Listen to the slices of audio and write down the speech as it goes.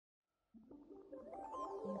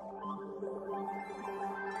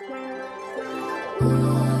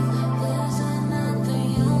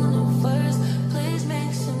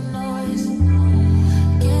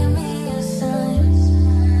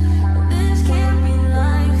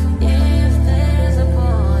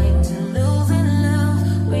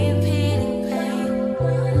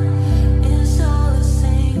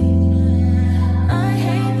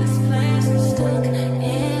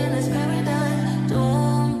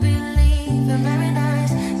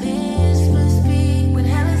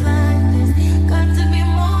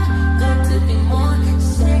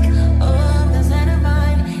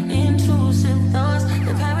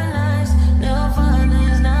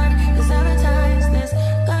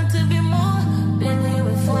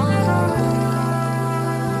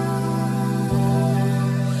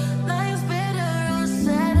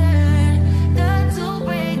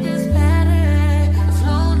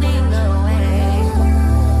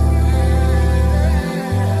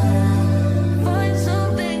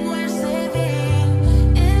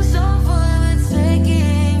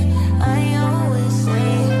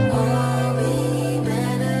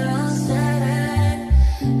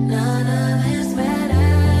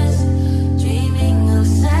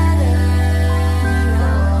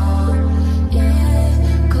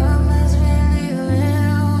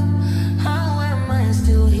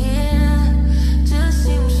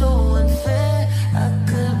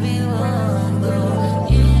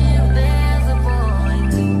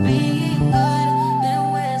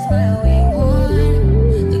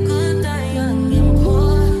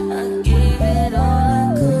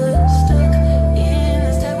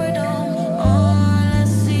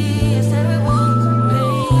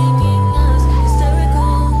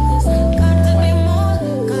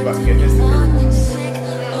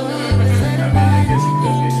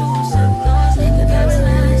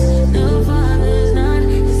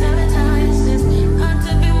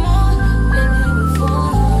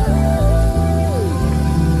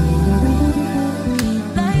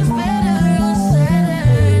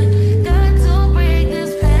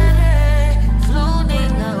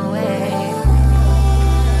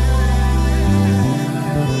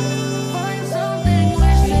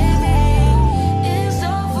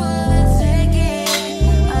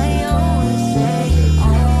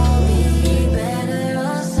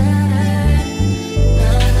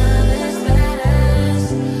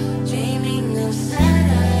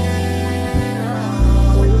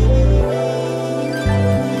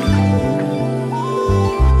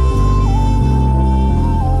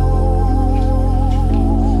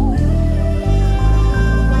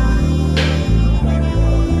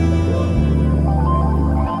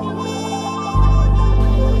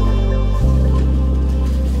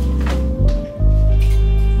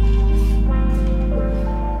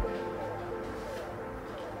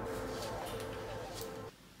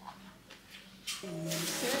So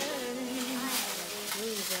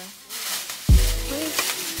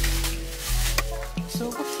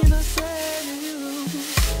what can I say to you?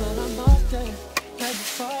 But I'm all day, like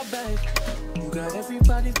before, babe. You got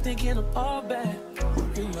everybody thinking I'm all bad.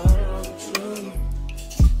 You know the truth.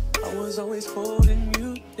 I was always holding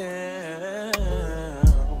you down.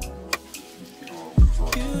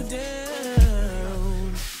 You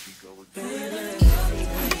down, baby.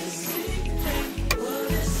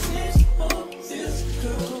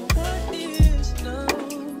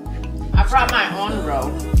 I brought my own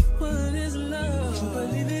robe.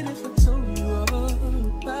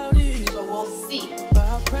 So we'll see.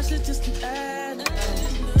 Just to add,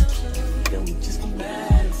 then we just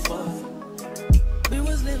mad and fun. We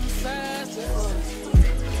was living fast and fun.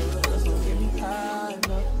 Don't get me high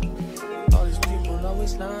enough. All these people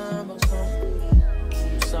always lying about something.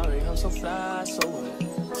 I'm sorry, I'm so fly, so what?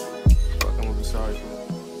 Fuck, I'm gonna be sorry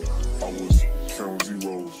for. I was count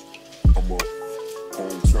zeros. I'm a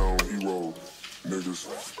hometown hero. Niggas,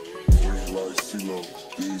 green like CeeLo.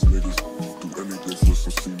 These niggas do anything for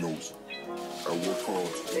some C-notes. At what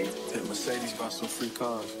cost? Hit Mercedes, got some free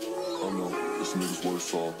cars. I know, this nigga's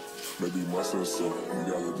worse off. Maybe my sense of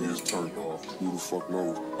reality is turned off. Who the fuck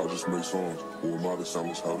knows? I just make songs. Or am I the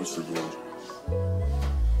soundless how this shit goes?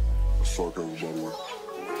 I suck everybody.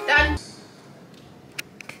 Done.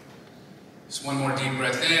 Just one more deep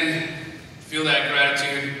breath in. Feel that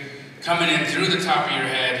gratitude coming in through the top of your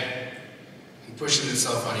head and pushing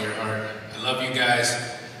itself out of your heart. I love you guys.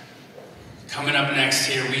 Coming up next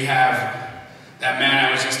here, we have that man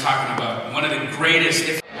I was just talking about. One of the greatest,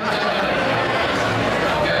 if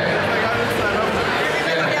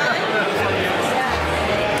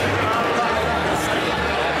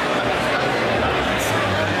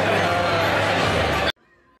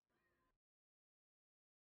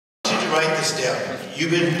write this down.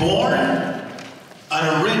 You've been born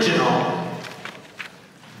an original.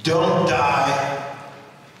 Don't die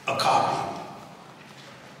a copy.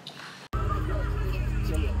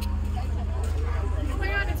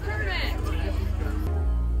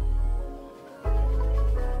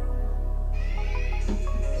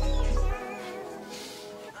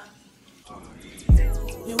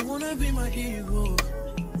 You wanna be my hero.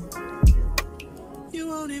 You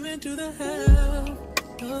won't even do the hell.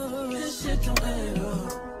 Oh, this shit don't add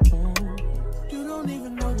up. Oh, you don't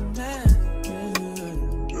even know the math.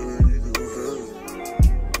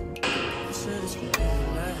 You said it's gonna be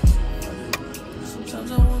last.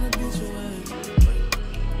 Sometimes I wanna beat your ass.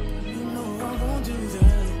 You know I won't do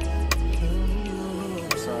that. Oh,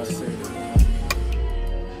 sorry to say that.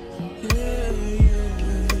 Yeah,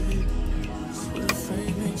 yeah. Swear the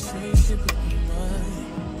fate makes change, shit with my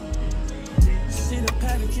mind. See the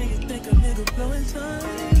pattern, can you think a nigga blowing time?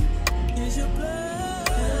 Is your blood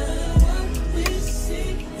what we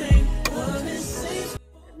see? What it seems.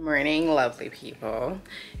 Good morning, lovely people.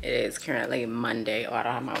 It is currently Monday. Oh, I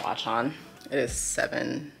don't have my watch on. It is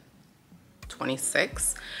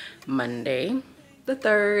 7:26. Monday, the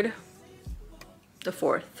 3rd, the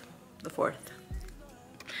 4th.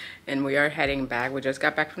 And we are heading back. We just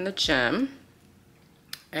got back from the gym.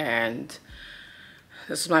 And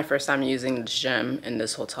this is my first time using the gym in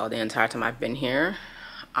this hotel the entire time I've been here.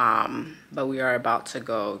 But we are about to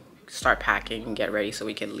go start packing and get ready so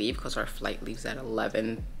we can leave because our flight leaves at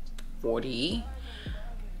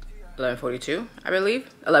 11:42, I believe,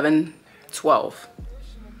 11:12.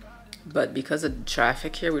 But because of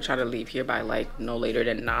traffic here, we try to leave here by like no later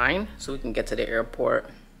than 9 so we can get to the airport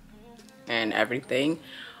and everything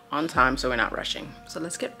on time so we're not rushing. So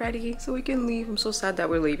let's get ready so we can leave. I'm so sad that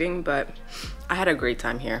we're leaving, but I had a great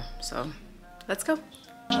time here, so let's go.